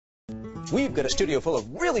We've got a studio full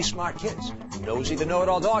of really smart kids. Nosy the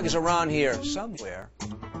Know-It-All Dog is around here somewhere.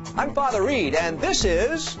 I'm Father Reed, and this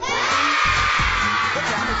is the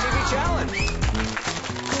Catholic TV Challenge.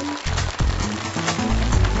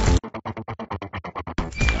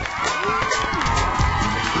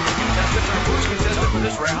 For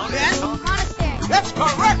this round, Monastery. that's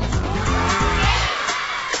correct.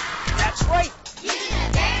 That's right.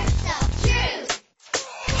 Universe of truth.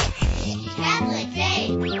 Catholic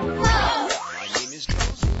faith. Hope. My name is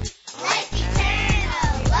Nosy. Life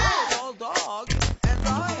eternal love. Old dog, and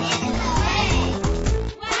I.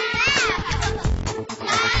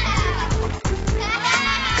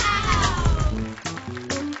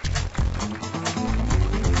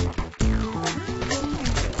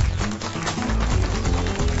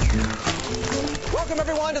 Welcome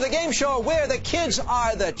everyone to the game show where the kids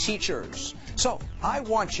are the teachers. So, I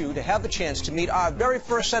want you to have the chance to meet our very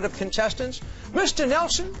first set of contestants. Mr.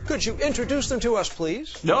 Nelson, could you introduce them to us,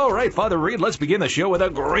 please? All right, Father Reed, let's begin the show with a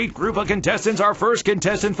great group of contestants. Our first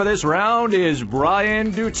contestant for this round is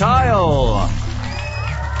Brian Dutile.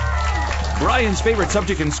 Brian's favorite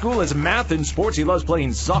subject in school is math and sports. He loves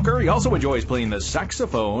playing soccer. He also enjoys playing the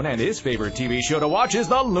saxophone, and his favorite TV show to watch is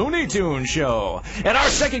the Looney Tunes show. And our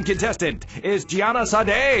second contestant is Gianna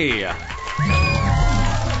Sade.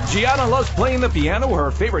 Gianna loves playing the piano. Her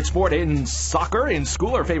favorite sport in soccer. In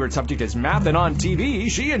school, her favorite subject is math, and on TV,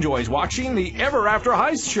 she enjoys watching the Ever After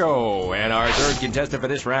High show. And our third contestant for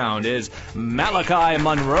this round is Malachi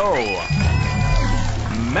Monroe.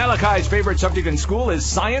 Malachi's favorite subject in school is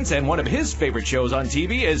science, and one of his favorite shows on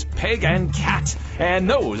TV is Peg and Cat. And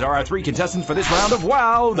those are our three contestants for this round of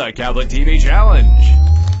WOW, the Catholic TV Challenge.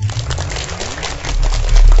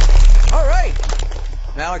 All right.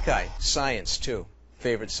 Malachi, science too.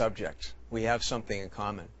 Favorite subject. We have something in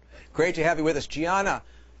common. Great to have you with us. Gianna,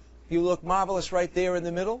 you look marvelous right there in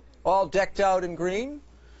the middle, all decked out in green.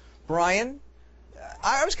 Brian,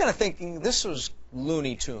 I was kind of thinking this was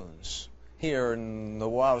Looney Tunes here in the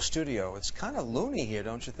WOW studio. It's kind of loony here,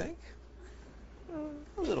 don't you think?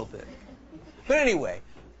 A little bit. But anyway,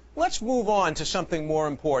 let's move on to something more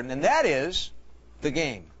important, and that is the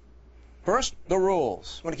game. First, the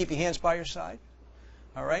rules. Want to keep your hands by your side?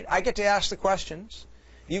 All right? I get to ask the questions.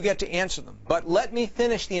 You get to answer them. But let me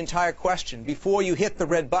finish the entire question before you hit the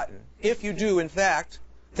red button. If you do, in fact,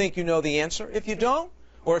 think you know the answer. If you don't,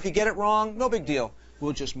 or if you get it wrong, no big deal.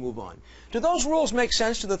 We'll just move on. Do those rules make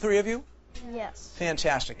sense to the three of you? Yes.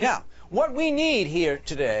 Fantastic. Now, what we need here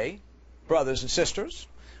today, brothers and sisters,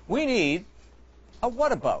 we need a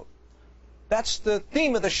what about. That's the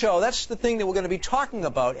theme of the show. That's the thing that we're going to be talking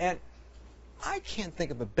about. And I can't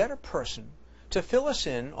think of a better person to fill us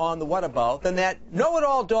in on the what about than that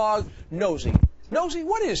know-it-all dog, Nosy. Nosy,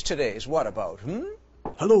 what is today's what about?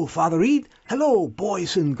 Hello, Father Reed. Hello,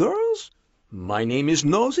 boys and girls. My name is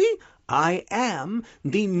Nosy. I am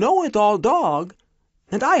the know-it-all dog,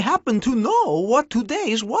 and I happen to know what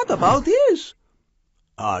today's what about is.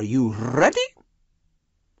 Are you ready?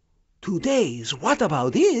 Today's what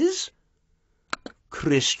about is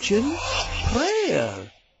Christian prayer.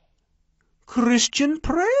 Christian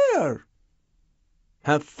prayer.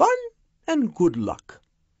 Have fun and good luck.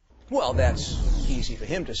 Well, that's easy for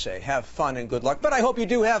him to say. Have fun and good luck. But I hope you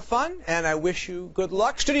do have fun, and I wish you good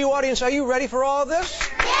luck. Studio audience, are you ready for all of this?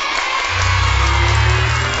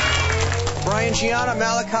 Brian, Gianna,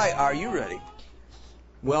 Malachi, are you ready?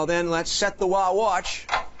 Well, then, let's set the WOW watch.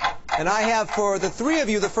 And I have for the three of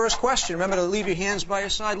you the first question. Remember to leave your hands by your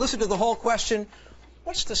side. Listen to the whole question.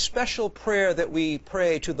 What's the special prayer that we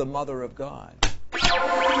pray to the Mother of God?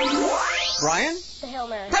 Brian? The Hail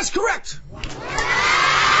Mary. That's correct!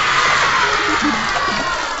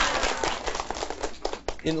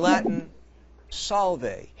 In Latin,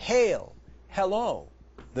 salve, hail, hello,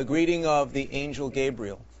 the greeting of the angel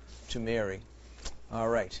Gabriel to Mary. All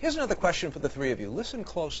right. Here's another question for the three of you. Listen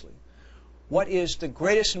closely. What is the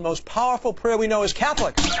greatest and most powerful prayer we know as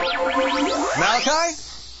Catholics? Malachi?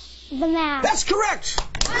 The Mass. That's correct!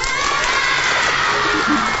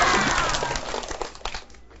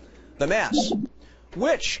 The Mass,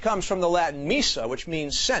 which comes from the Latin missa, which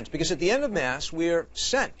means sent, because at the end of Mass we're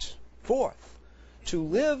sent forth to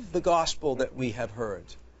live the gospel that we have heard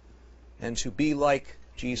and to be like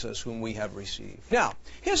Jesus whom we have received. Now,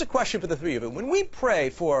 here's a question for the three of you. When we pray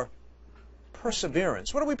for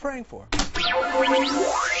perseverance, what are we praying for?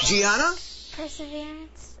 Gianna?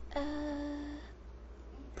 Perseverance.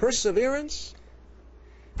 Perseverance?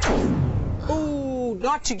 Ooh,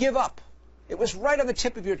 not to give up. It was right on the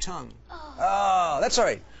tip of your tongue. Oh, that's all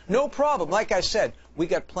right. No problem. Like I said, we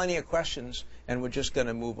got plenty of questions, and we're just going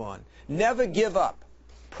to move on. Never give up.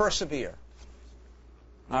 Persevere.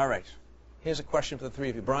 All right. Here's a question for the three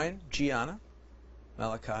of you. Brian, Gianna,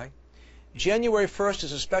 Malachi. January 1st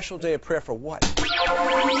is a special day of prayer for what?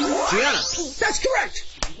 Gianna. That's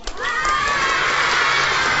correct.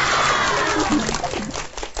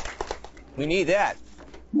 We need that.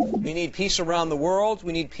 We need peace around the world.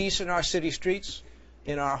 We need peace in our city streets,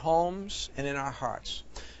 in our homes, and in our hearts.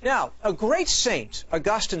 Now, a great saint,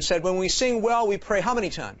 Augustine, said, when we sing well, we pray how many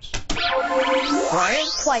times? Brian?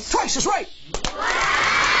 Twice. Twice is right.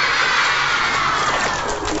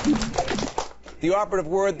 The operative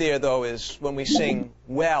word there, though, is when we sing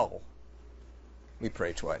well, we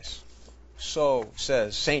pray twice. So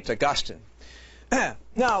says Saint Augustine.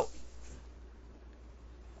 Now,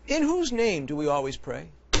 in whose name do we always pray?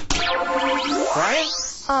 Brian?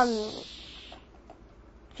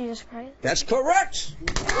 Jesus Christ. That's correct.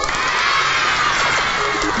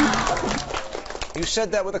 You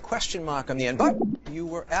said that with a question mark on the end, but you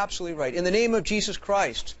were absolutely right. In the name of Jesus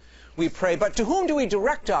Christ, we pray. But to whom do we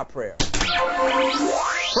direct our prayer?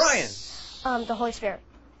 Brian? The Holy Spirit.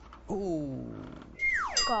 Ooh.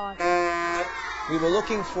 God. We were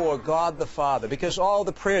looking for God the Father, because all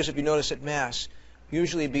the prayers, if you notice at Mass,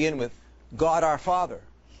 usually begin with God our Father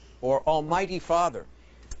or Almighty Father.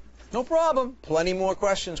 No problem. Plenty more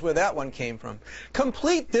questions where that one came from.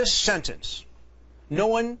 Complete this sentence. No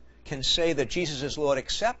one can say that Jesus is Lord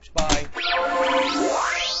except by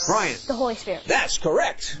Brian. The Holy Spirit. That's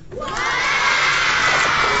correct.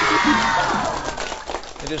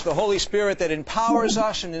 It is the Holy Spirit that empowers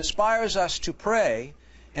us and inspires us to pray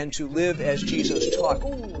and to live as Jesus taught.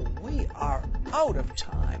 Oh, we are out of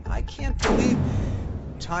time. I can't believe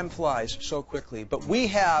time flies so quickly. But we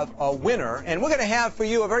have a winner, and we're going to have for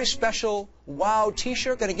you a very special WOW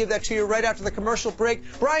t-shirt. Going to give that to you right after the commercial break.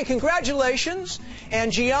 Brian, congratulations.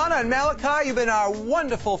 And Gianna and Malachi, you've been our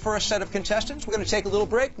wonderful first set of contestants. We're going to take a little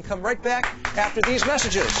break and come right back after these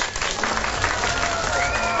messages.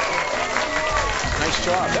 Nice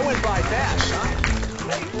job. That went by fast, huh?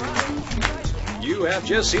 Great round. You have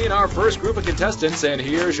just seen our first group of contestants, and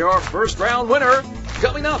here's your first round winner.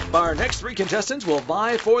 Coming up, our next three contestants will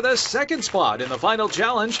vie for the second spot in the final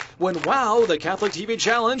challenge when WOW, the Catholic TV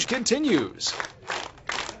Challenge, continues.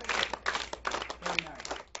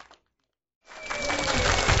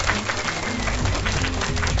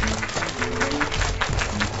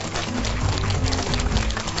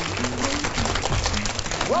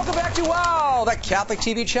 Welcome back to WOW, the Catholic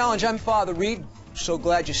TV Challenge. I'm Father Reed. So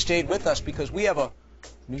glad you stayed with us because we have a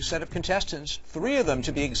new set of contestants, three of them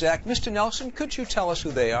to be exact. Mr. Nelson, could you tell us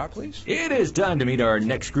who they are, please? It is time to meet our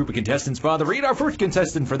next group of contestants, Father Reed. Our first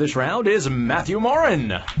contestant for this round is Matthew Morin.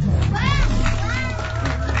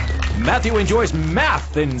 Matthew enjoys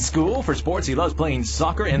math in school. For sports, he loves playing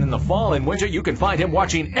soccer, and in the fall and winter, you can find him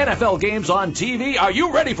watching NFL games on TV. Are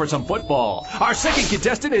you ready for some football? Our second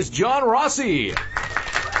contestant is John Rossi.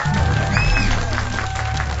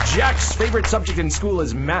 Jack's favorite subject in school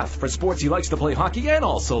is math. For sports, he likes to play hockey and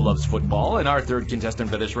also loves football. And our third contestant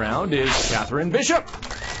for this round is Catherine Bishop.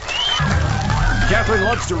 Catherine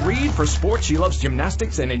loves to read. For sports, she loves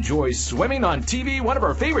gymnastics and enjoys swimming. On TV, one of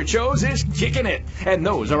her favorite shows is Kickin' It. And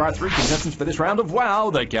those are our three contestants for this round of WOW,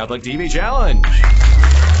 the Catholic TV Challenge.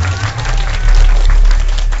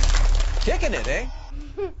 Kicking it, eh?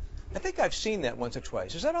 I think I've seen that once or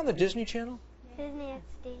twice. Is that on the Disney Channel? Disney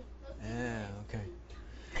XD. Yeah, okay.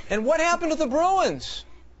 And what happened to the Bruins?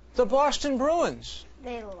 The Boston Bruins?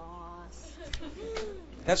 They lost.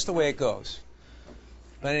 That's the way it goes.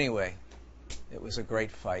 But anyway, it was a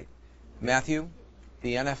great fight. Matthew,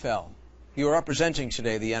 the NFL. You are representing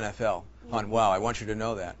today the NFL on WOW. I want you to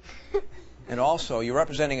know that. And also, you're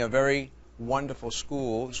representing a very wonderful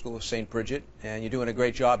school, the School of St. Bridget, and you're doing a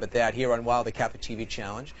great job at that here on WOW, the Catholic TV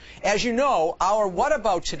Challenge. As you know, our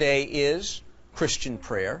Wudabout today is Christian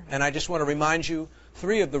prayer, and I just want to remind you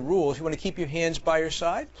three of the rules. You want to keep your hands by your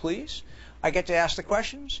side, please? I get to ask the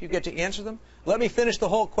questions. You get to answer them. Let me finish the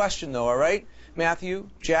whole question, though, all right? Matthew,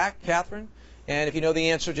 Jack, Catherine, and if you know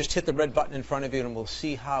the answer, just hit the red button in front of you, and we'll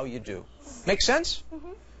see how you do. Make sense?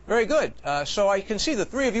 Mm-hmm. Very good. So I can see the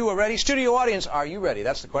three of you are ready. Studio audience, are you ready?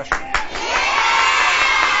 That's the question.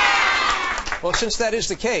 Well, since that is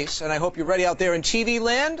the case, and I hope you're ready out there in TV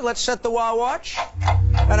land, let's set the WOW watch.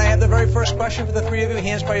 And I have the very first question for the three of you.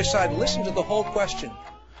 Hands by your side. Listen to the whole question.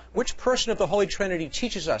 Which person of the Holy Trinity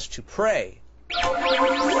teaches us to pray?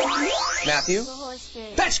 Matthew? The Holy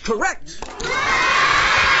Spirit. That's correct!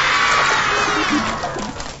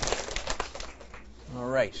 All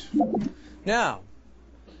right. Now,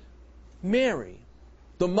 Mary,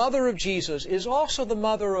 the mother of Jesus, is also the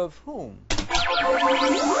mother of whom?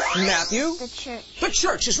 Matthew? The church. The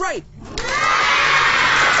church is right.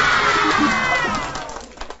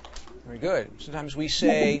 Very good. Sometimes we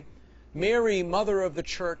say, Mary, Mother of the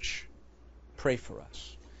Church, pray for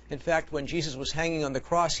us. In fact, when Jesus was hanging on the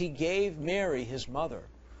cross, he gave Mary, his mother,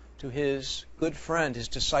 to his good friend, his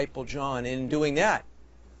disciple John. And in doing that,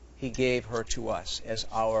 he gave her to us as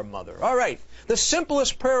our mother. All right. The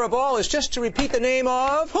simplest prayer of all is just to repeat the name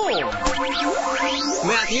of whom?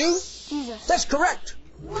 Matthew? Jesus. That's correct.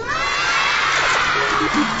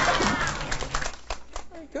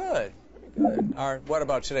 Very good. Very good. Our what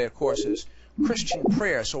about today, of course, is Christian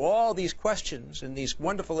prayer. So all these questions and these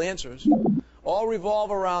wonderful answers all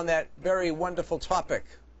revolve around that very wonderful topic.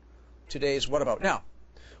 Today's what about. Now,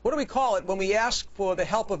 what do we call it when we ask for the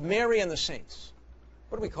help of Mary and the saints?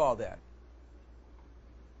 What do we call that?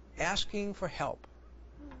 Asking for help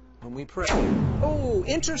when we pray. Oh,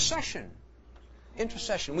 intercession.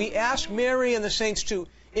 Intercession. We ask Mary and the saints to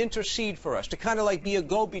intercede for us, to kind of like be a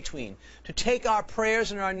go-between, to take our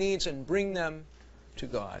prayers and our needs and bring them to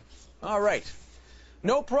God. All right.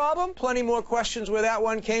 No problem. Plenty more questions where that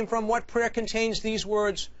one came from. What prayer contains these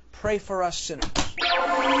words? Pray for us sinners.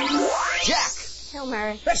 Jack. Hail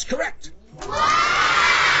Mary. That's correct.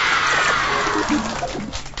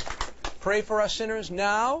 Pray for us sinners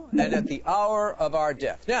now and at the hour of our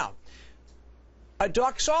death. Now, a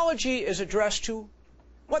doxology is addressed to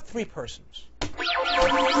what three persons?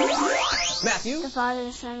 Matthew? The Father,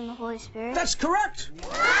 the Son, and the Holy Spirit. That's correct.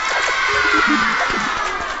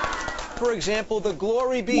 For example, the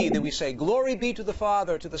glory be that we say, glory be to the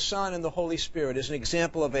Father, to the Son, and the Holy Spirit is an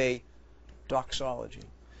example of a doxology.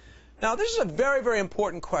 Now, this is a very, very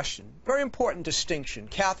important question, very important distinction.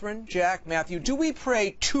 Catherine, Jack, Matthew, do we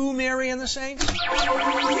pray to Mary and the saints?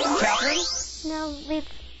 Catherine?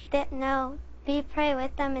 No, we pray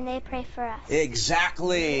with them and they pray for us.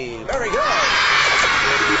 Exactly. Very good.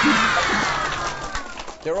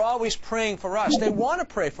 They're always praying for us. They want to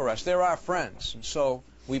pray for us. They're our friends. And so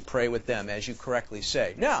we pray with them, as you correctly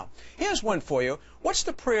say. Now, here's one for you. What's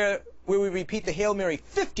the prayer where we repeat the Hail Mary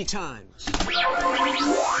 50 times?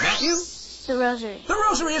 Matthew? The Rosary. The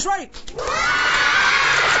Rosary is right.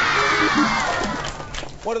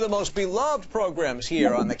 One of the most beloved programs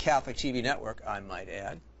here on the Catholic TV network, I might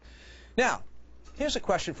add. Now, here's a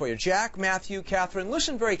question for you. Jack, Matthew, Catherine,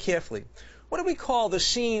 listen very carefully. What do we call the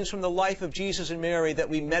scenes from the life of Jesus and Mary that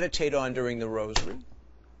we meditate on during the Rosary?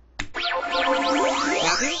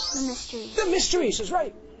 Matthew? The Mysteries. The Mysteries is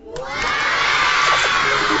right.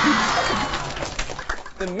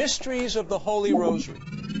 The Mysteries of the Holy Rosary.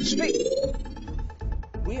 Speak.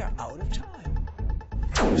 We are out of time.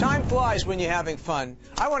 Time flies when you're having fun.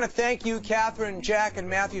 I want to thank you, Catherine, Jack, and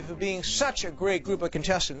Matthew, for being such a great group of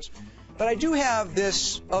contestants. But I do have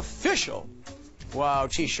this official, wow,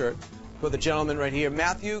 T-shirt for the gentleman right here.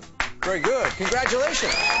 Matthew, very good.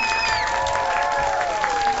 Congratulations.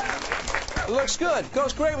 It looks good.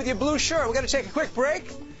 Goes great with your blue shirt. We're going to take a quick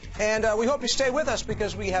break. And we hope you stay with us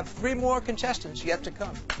because we have 3 more contestants yet to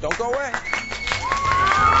come. Don't go away.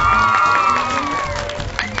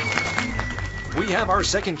 We have our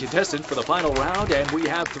second contestant for the final round, and we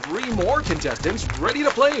have 3 more contestants ready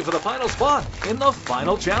to play for the final spot in the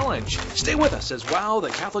final challenge. Stay with us as Wow, the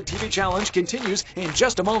Catholic TV Challenge continues in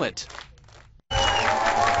just a moment.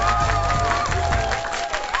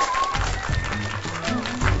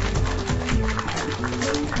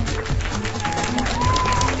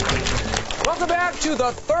 Welcome back to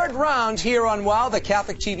the 3rd round here on Wow, the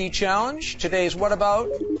Catholic TV Challenge. Today's What About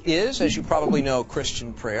is, as you probably know,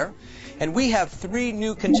 Christian prayer. And we have 3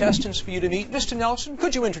 new contestants for you to meet. Mr. Nelson,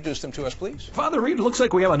 could you introduce them to us, please? Father Reed, looks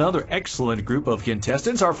like we have another excellent group of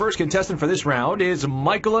contestants. Our first contestant for this round is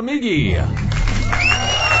Michael Amigi.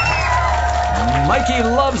 Mikey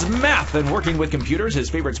loves math and working with computers.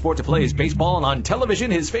 His favorite sport to play is baseball, and on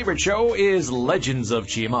television, his favorite show is Legends of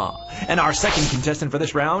Chima. And our second contestant for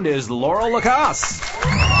this round is Laurel Lacasse.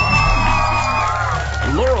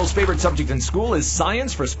 Laurel's favorite subject in school is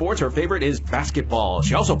science. For sports, her favorite is basketball.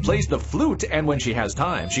 She also plays the flute, and when she has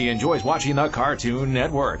time, she enjoys watching the Cartoon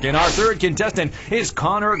Network. And our third contestant is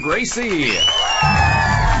Connor Gracie.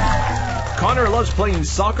 Connor loves playing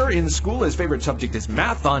soccer. In school, his favorite subject is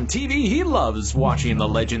math. On TV, he loves watching the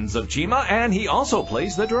Legends of Chima, and he also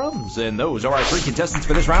plays the drums. And those are our 3 contestants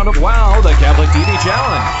for this round of Wow, the Catholic TV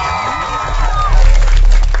Challenge.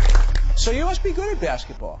 So you must be good at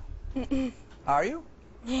basketball. Are you?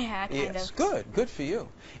 Yeah, kind Yes. of. Good for you.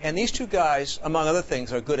 And these 2 guys, among other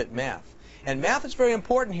things, are good at math. And math is very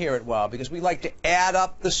important here at WOW because we like to add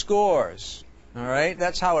up the scores. All right?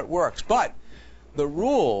 That's how it works. But the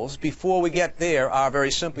rules, before we get there, are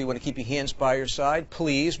very simple. You want to keep your hands by your side.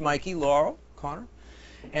 Please, Mikey, Laurel, Connor.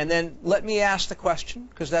 And then let me ask the question,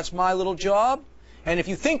 because that's my little job. And if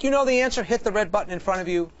you think you know the answer, hit the red button in front of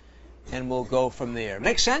you and we'll go from there.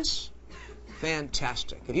 Make sense?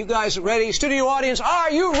 Fantastic. If you guys are ready, studio audience,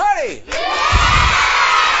 are you ready?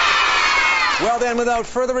 Well then, without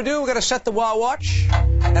further ado, we're going to set the Wow Watch.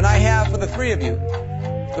 And I have for the three of you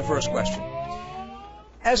the first question.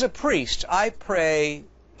 As a priest, I pray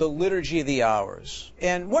the Liturgy of the Hours.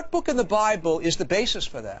 And what book in the Bible is the basis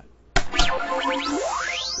for that?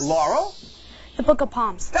 Laurel? The Book of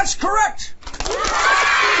Palms. That's correct!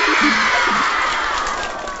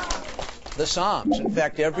 The Psalms. In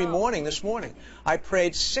fact, every morning, this morning, I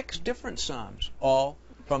prayed 6 different Psalms, all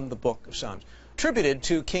from the book of Psalms, attributed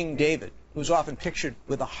to King David, who's often pictured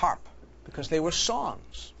with a harp, because they were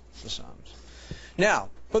songs, the Psalms. Now,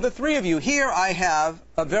 for the three of you, here I have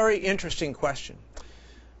a very interesting question.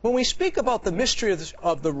 When we speak about the mystery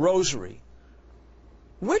of the Rosary,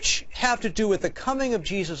 which have to do with the coming of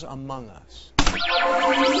Jesus among us?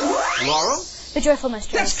 Laurel? The Joyful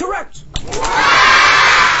Mysteries. That's correct!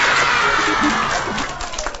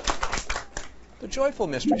 The Joyful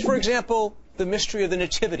Mysteries. For example, the mystery of the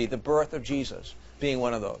Nativity, the birth of Jesus, being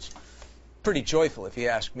one of those. Pretty joyful, if you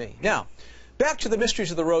ask me. Now, back to the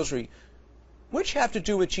mysteries of the Rosary, which have to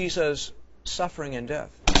do with Jesus' suffering and death.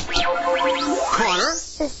 Connor?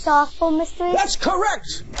 The Sorrowful Mysteries. That's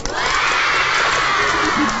correct!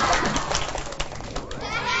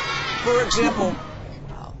 For example,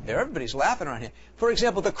 everybody's laughing around here. For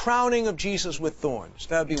example, the crowning of Jesus with thorns.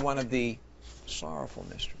 That would be one of the sorrowful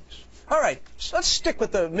mysteries. All right, so let's stick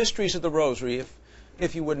with the mysteries of the Rosary,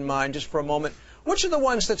 if you wouldn't mind, just for a moment. Which are the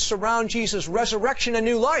ones that surround Jesus' resurrection and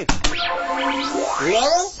new life?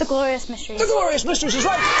 Laura? The Glorious Mysteries. The Glorious Mysteries is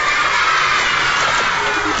right!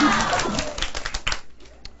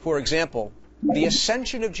 For example, the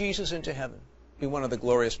ascension of Jesus into heaven be one of the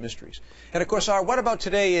glorious mysteries. And of course, our What About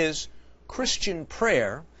today is Christian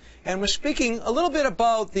prayer. And we're speaking a little bit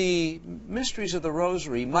about the mysteries of the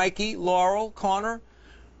Rosary. Mikey, Laurel, Connor,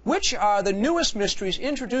 which are the newest mysteries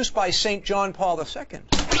introduced by St. John Paul II?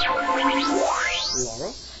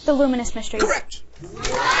 Laurel? The Luminous Mysteries. Correct!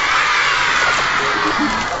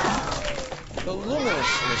 The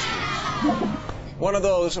Luminous Mysteries. One of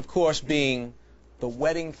those, of course, being the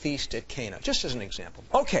wedding feast at Cana, just as an example.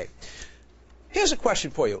 Okay, here's a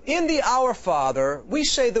question for you. In the Our Father, we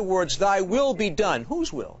say the words, Thy will be done.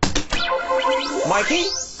 Whose will? Mikey?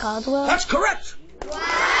 God's will. That's correct!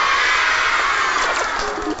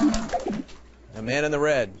 The man in the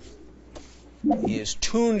red. He is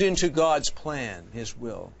tuned into God's plan, His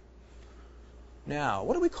will. Now,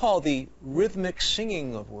 what do we call the rhythmic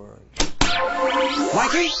singing of words?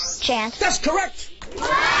 Mikey? Chant. That's correct!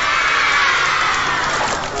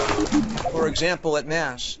 For example, at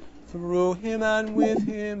Mass, through Him and with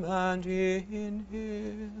Him and in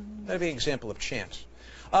Him. That'd be an example of chant.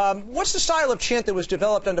 What's the style of chant that was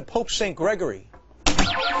developed under Pope St. Gregory?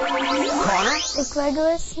 Connor? The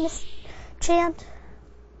Gregorius chant.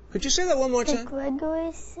 Could you say that one more The time?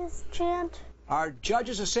 Gregorius chant. Our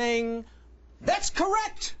judges are saying, that's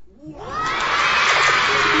correct!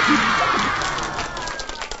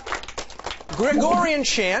 Gregorian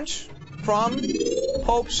chant from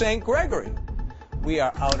Pope St. Gregory. We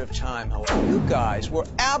are out of time, however. You guys were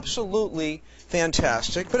absolutely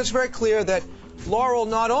fantastic, but it's very clear that Laurel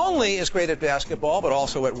not only is great at basketball, but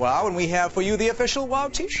also at WOW, and we have for you the official WOW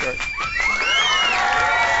t-shirt.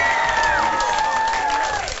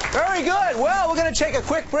 Very good. Well, we're going to take a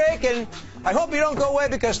quick break, and I hope you don't go away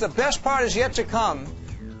because the best part is yet to come.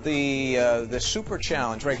 The super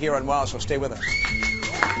challenge right here on WOW, so stay with us.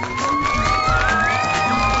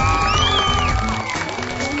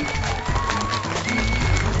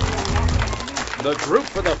 The group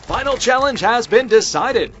for the final challenge has been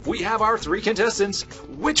decided. We have our 3 contestants.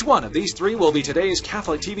 Which one of these 3 will be today's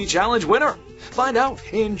Catholic TV Challenge winner? Find out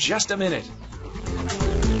in just a minute.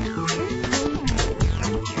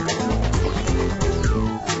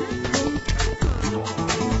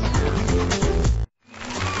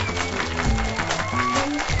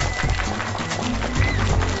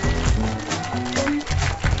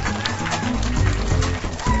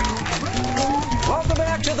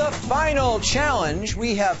 Final challenge.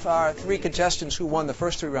 We have our 3 contestants who won the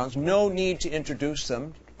first 3 rounds. No need to introduce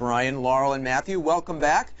them. Brian, Laurel, and Matthew, welcome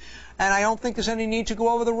back. And I don't think there's any need to go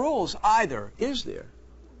over the rules either, is there?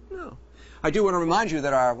 No. I do want to remind you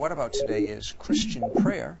that our What About today is Christian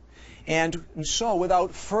prayer. And so,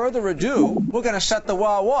 without further ado, we're going to set the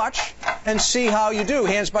WOW watch and see how you do.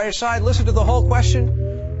 Hands by your side, listen to the whole question.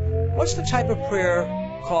 What's the type of prayer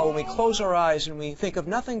called when we close our eyes and we think of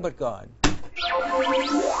nothing but God?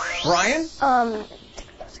 Brian?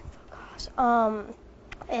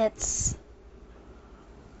 It's...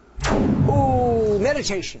 Ooh,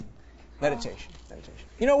 meditation. Meditation.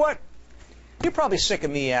 You know what? You're probably sick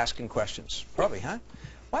of me asking questions. Probably, huh?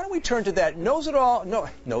 Why don't we turn to that know-it-all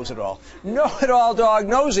dog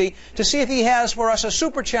Nosy to see if he has for us a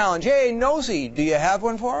super challenge. Hey, Nosy, do you have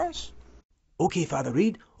one for us? Okay, Father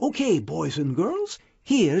Reed. Okay, boys and girls,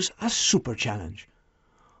 here's a super challenge.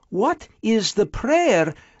 What is the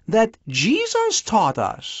prayer that Jesus taught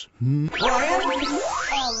us? Brian?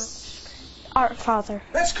 Our Father.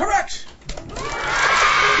 That's correct.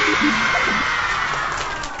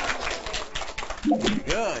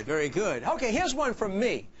 Good, very good. Okay, here's one from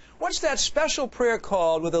me. What's that special prayer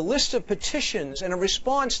called with a list of petitions and a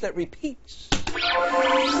response that repeats?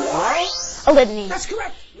 Right? A litany. That's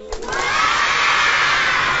correct.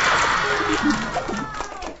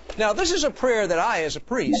 Now, this is a prayer that I, as a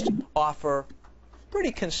priest, offer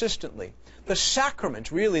pretty consistently. The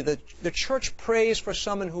sacrament, really, the church prays for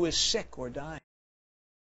someone who is sick or dying.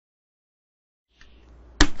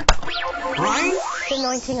 Brian? The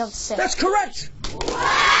anointing of sick. That's correct.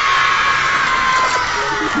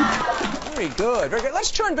 Very good, very good.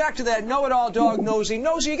 Let's turn back to that know-it-all dog Nosy.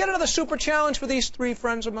 Nosy, you get another super challenge for these three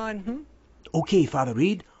friends of mine? Okay, Father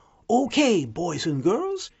Reed. Okay, boys and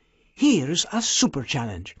girls, here's a super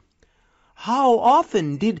challenge. How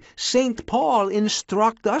often did St. Paul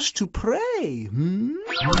instruct us to pray?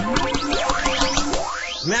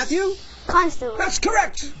 Matthew? Constantly. That's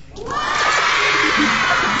correct.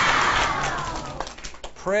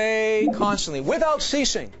 Pray constantly, without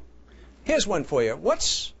ceasing. Here's one for you.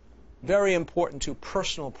 What's very important to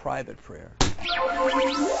personal, private prayer?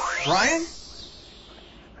 Brian?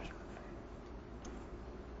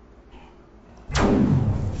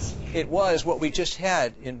 It was what we just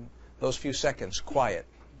had in those few seconds. Quiet.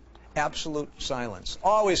 Absolute silence.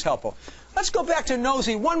 Always helpful. Let's go back to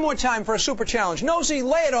Nosy one more time for a super challenge. Nosy,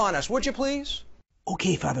 lay it on us, would you please?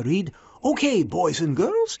 Okay, Father Reed. Okay, boys and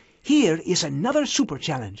girls, here is another super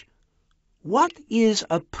challenge. What is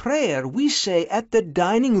a prayer we say at the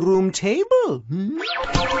dining room table?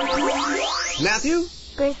 Matthew?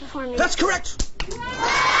 Grace before me. That's correct.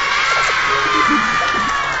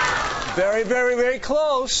 Very, very, very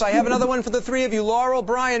close. I have another one for the three of you. Laurel,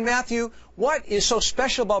 Brian, Matthew. What is so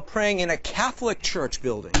special about praying in a Catholic church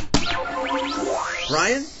building?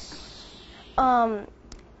 Brian?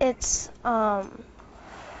 It's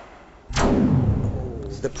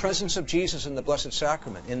The presence of Jesus in the Blessed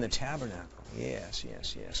Sacrament, in the tabernacle. Yes,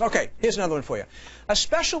 yes, yes. Okay, here's another one for you. A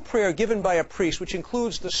special prayer given by a priest which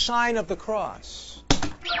includes the sign of the cross.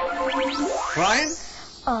 Brian?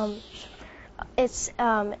 It's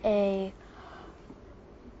a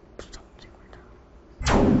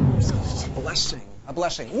blessing. A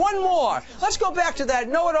blessing. One more. Let's go back to that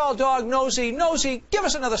know-it-all dog Nosy. Nosy, give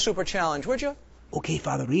us another super challenge, would you? Okay,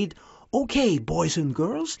 Father Reed. Okay, boys and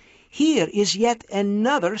girls, here is yet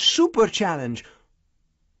another super challenge.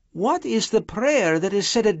 What is the prayer that is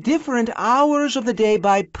said at different hours of the day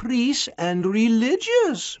by priests and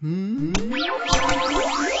religious? Matthew?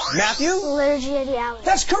 liturgy of the hour.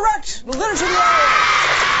 That's correct. The liturgy of the hour.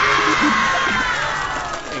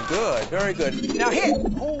 Very good. Very good. Now here.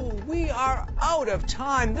 Oh, we are out of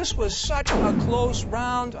time. This was such a close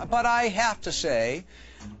round, but I have to say,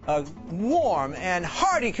 a warm and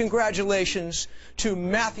hearty congratulations to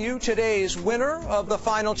Matthew, today's winner of the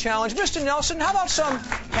final challenge. Mr. Nelson, how about some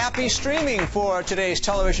happy streaming for today's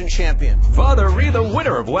television champion? Father Reed, the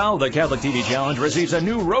winner of Wow, the Catholic TV Challenge, receives a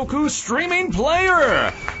new Roku streaming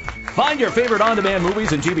player. Find your favorite on-demand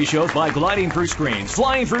movies and TV shows by gliding through screens,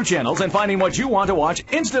 flying through channels, and finding what you want to watch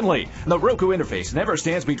instantly. The Roku interface never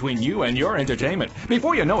stands between you and your entertainment.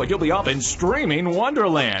 Before you know it, you'll be up in streaming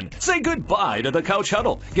wonderland. Say goodbye to the couch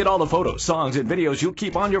huddle. Get all the photos, songs, and videos you'll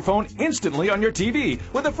keep on your phone instantly on your TV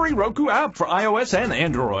with the free Roku app for iOS and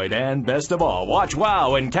Android. And best of all, watch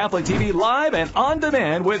Wow and Catholic TV live and on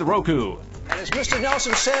demand with Roku. And as Mr.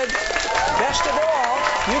 Nelson said, best of all,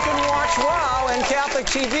 you can watch Wow and Catholic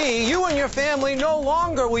TV. You and your family, no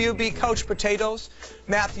longer will you be couch potatoes.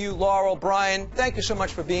 Matthew, Laurel, Brian, thank you so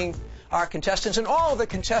much for being our contestants and all of the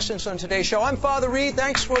contestants on today's show. I'm Father Reed.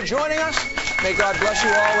 Thanks for joining us. May God bless you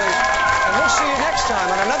always. And we'll see you next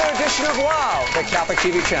time on another edition of Wow, the Catholic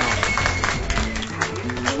TV channel.